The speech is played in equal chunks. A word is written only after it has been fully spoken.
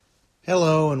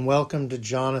Hello and welcome to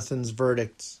Jonathan's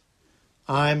Verdicts.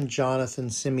 I'm Jonathan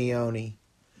Simeone.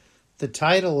 The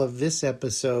title of this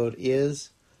episode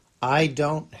is I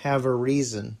Don't Have a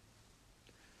Reason.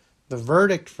 The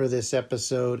verdict for this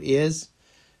episode is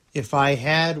if I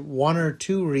had one or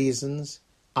two reasons,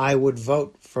 I would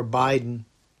vote for Biden.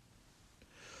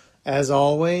 As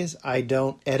always, I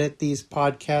don't edit these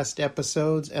podcast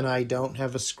episodes and I don't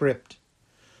have a script.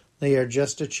 They are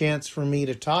just a chance for me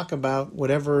to talk about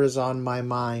whatever is on my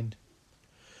mind.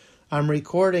 I'm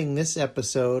recording this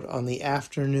episode on the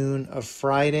afternoon of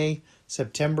Friday,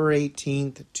 September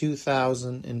 18th,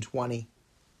 2020.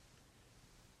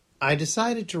 I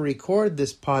decided to record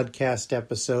this podcast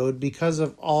episode because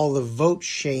of all the vote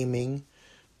shaming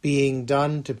being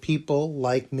done to people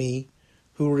like me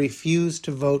who refuse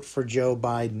to vote for Joe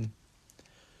Biden.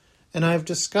 And I've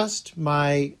discussed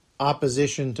my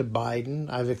opposition to Biden.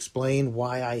 I've explained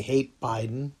why I hate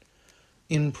Biden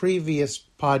in previous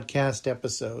podcast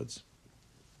episodes.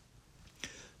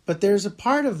 But there's a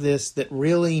part of this that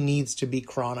really needs to be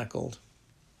chronicled.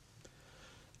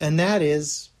 And that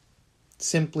is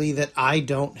simply that I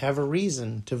don't have a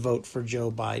reason to vote for Joe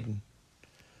Biden.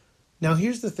 Now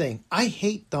here's the thing. I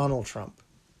hate Donald Trump.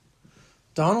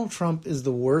 Donald Trump is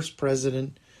the worst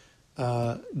president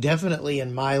definitely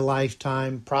in my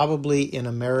lifetime, probably in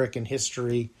American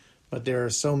history, but there are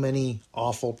so many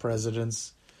awful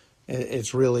presidents,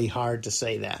 it's really hard to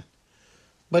say that.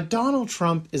 But Donald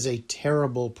Trump is a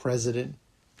terrible president.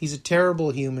 He's a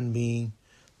terrible human being.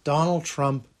 Donald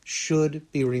Trump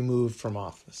should be removed from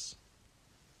office.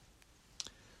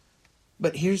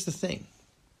 But here's the thing.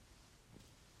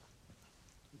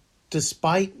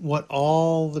 Despite what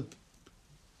all the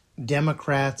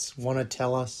Democrats want to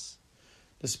tell us,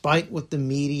 despite what the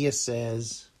media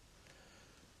says,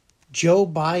 Joe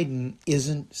Biden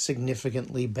isn't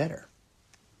significantly better.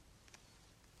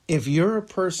 If you're a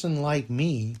person like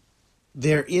me,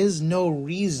 there is no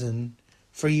reason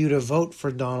for you to vote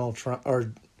for Donald Trump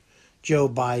or Joe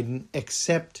Biden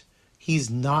except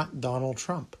he's not Donald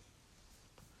Trump.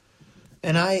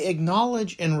 And I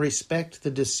acknowledge and respect the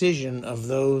decision of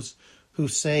those who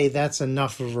say that's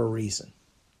enough of a reason.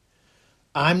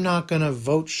 I'm not going to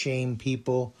vote shame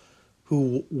people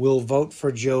who will vote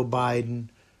for Joe Biden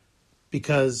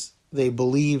because they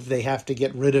believe they have to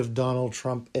get rid of Donald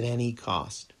Trump at any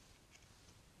cost.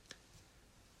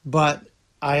 But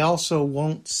I also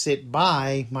won't sit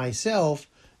by myself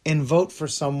and vote for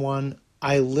someone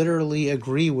I literally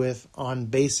agree with on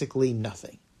basically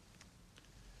nothing.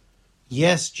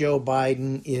 Yes, Joe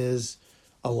Biden is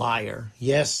a liar.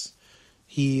 Yes,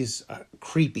 he's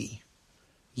creepy.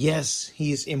 Yes,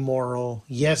 he's immoral.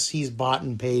 Yes, he's bought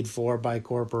and paid for by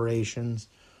corporations.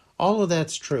 All of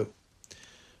that's true.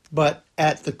 But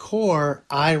at the core,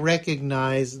 I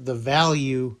recognize the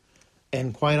value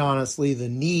and, quite honestly, the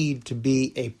need to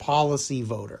be a policy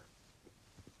voter.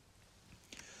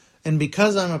 And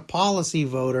because I'm a policy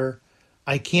voter,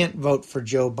 I can't vote for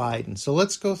Joe Biden. So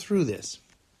let's go through this.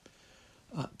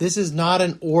 This is not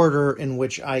an order in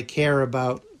which I care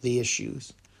about the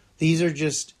issues. These are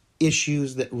just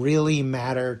issues that really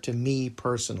matter to me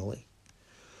personally.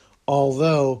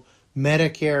 Although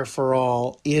Medicare for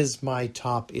all is my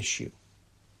top issue.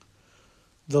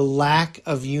 The lack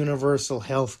of universal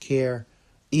health care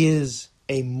is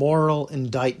a moral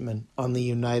indictment on the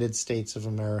United States of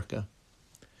America.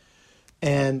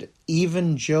 And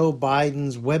even Joe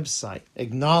Biden's website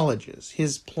acknowledges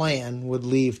his plan would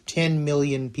leave 10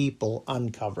 million people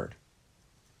uncovered.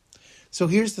 So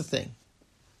here's the thing.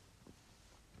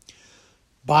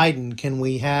 Biden, can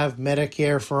we have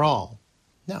Medicare for all?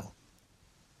 No.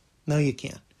 No, you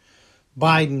can't.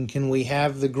 Biden, can we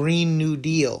have the Green New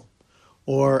Deal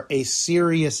or a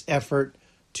serious effort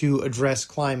to address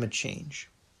climate change?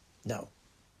 No.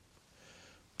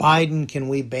 Biden, can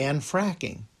we ban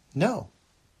fracking? No.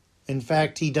 In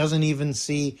fact, he doesn't even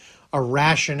see a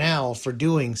rationale for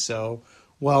doing so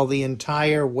while the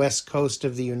entire west coast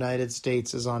of the United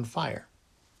States is on fire.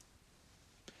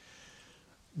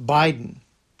 Biden,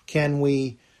 can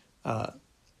we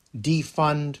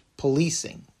defund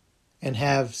policing and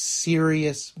have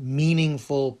serious,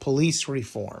 meaningful police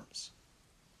reforms?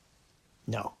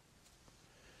 No.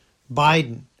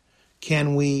 Biden,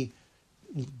 can we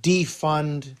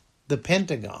defund the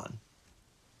Pentagon?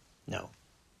 No.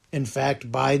 In fact,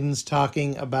 Biden's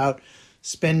talking about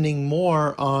spending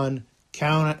more on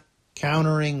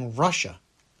countering Russia.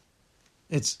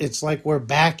 It's like we're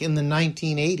back in the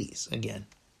 1980s again.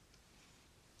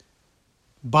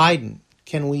 Biden,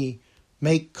 can we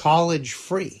make college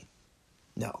free?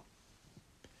 No.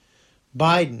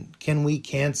 Biden, can we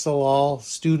cancel all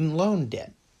student loan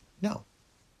debt? No.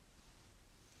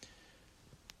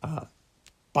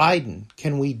 Biden,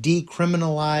 can we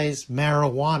decriminalize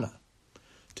marijuana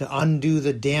to undo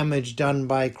the damage done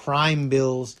by crime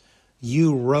bills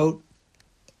you wrote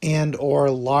and or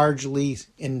largely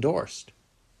endorsed?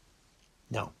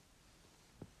 No.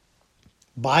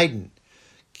 Biden,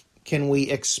 can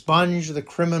we expunge the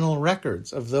criminal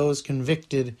records of those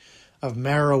convicted of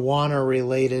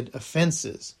marijuana-related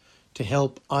offenses to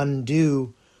help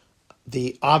undo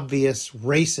the obvious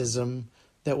racism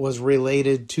that was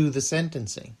related to the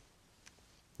sentencing?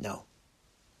 No.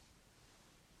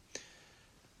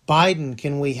 Biden,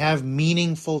 can we have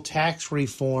meaningful tax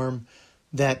reform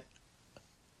that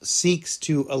seeks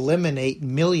to eliminate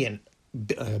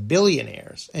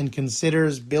billionaires and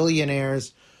considers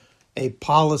billionaires a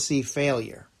policy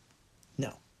failure?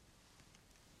 No.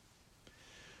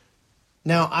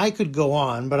 Now, I could go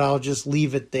on, but I'll just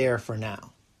leave it there for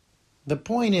now. The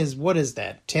point is, what is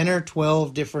that? 10 or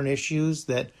 12 different issues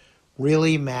that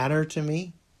really matter to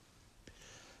me?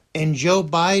 And Joe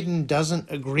Biden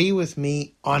doesn't agree with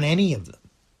me on any of them.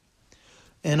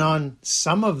 And on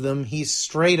some of them, he's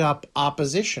straight up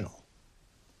oppositional.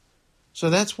 So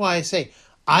that's why I say,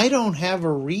 I don't have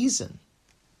a reason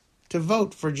to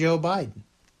vote for Joe Biden.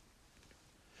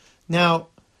 Now,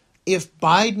 if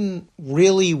Biden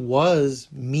really was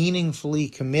meaningfully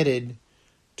committed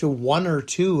to one or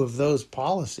two of those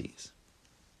policies,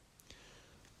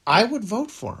 I would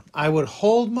vote for him. I would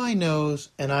hold my nose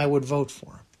and I would vote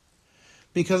for him.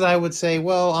 Because I would say,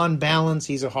 well, on balance,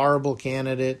 he's a horrible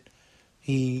candidate.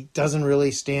 He doesn't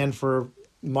really stand for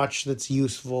much that's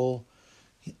useful.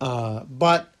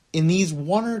 But in these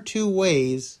one or two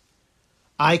ways,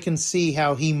 I can see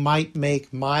how he might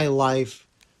make my life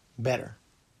better.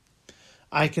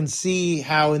 I can see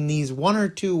how in these one or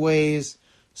two ways,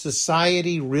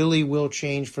 society really will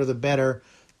change for the better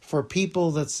for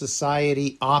people that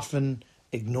society often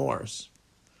ignores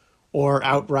or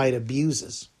outright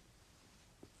abuses.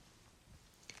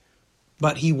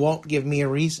 But he won't give me a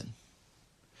reason.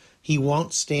 He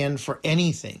won't stand for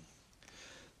anything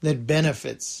that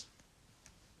benefits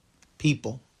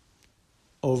people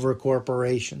over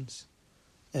corporations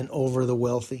and over the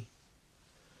wealthy.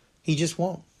 He just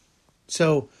won't.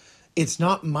 So it's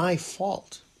not my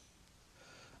fault.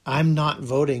 I'm not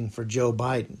voting for Joe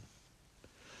Biden.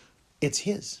 It's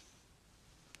his.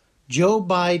 Joe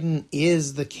Biden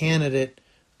is the candidate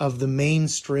of the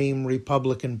mainstream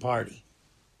Republican Party.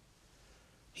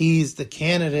 He's the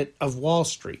candidate of Wall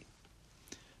Street.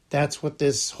 That's what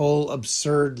this whole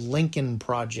absurd Lincoln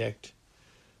Project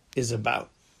is about.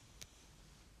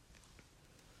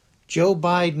 Joe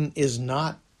Biden is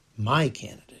not my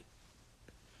candidate.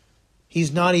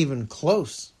 He's not even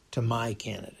close to my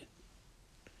candidate.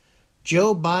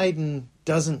 Joe Biden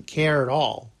doesn't care at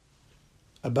all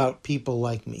about people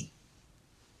like me.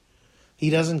 He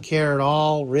doesn't care at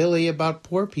all really about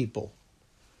poor people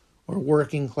or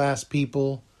working class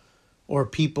people or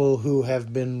people who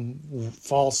have been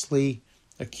falsely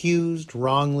accused,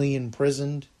 wrongly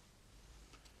imprisoned.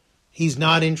 He's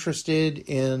not interested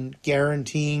in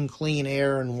guaranteeing clean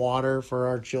air and water for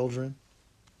our children.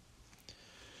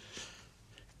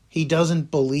 He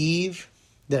doesn't believe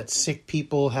that sick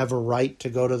people have a right to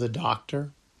go to the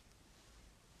doctor.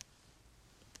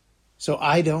 So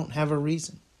I don't have a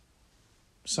reason.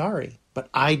 Sorry, but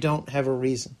I don't have a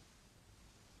reason.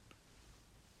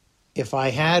 If I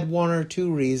had one or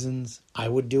two reasons, I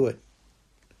would do it.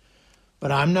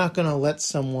 But I'm not going to let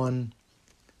someone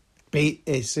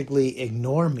basically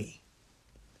ignore me,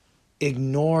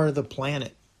 ignore the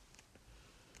planet,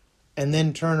 and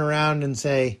then turn around and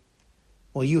say,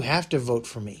 well, you have to vote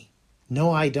for me.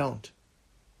 No, I don't.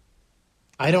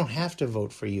 I don't have to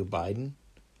vote for you, Biden,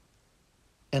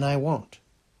 and I won't.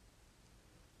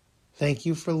 Thank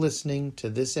you for listening to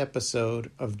this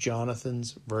episode of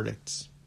Jonathan's Verdicts.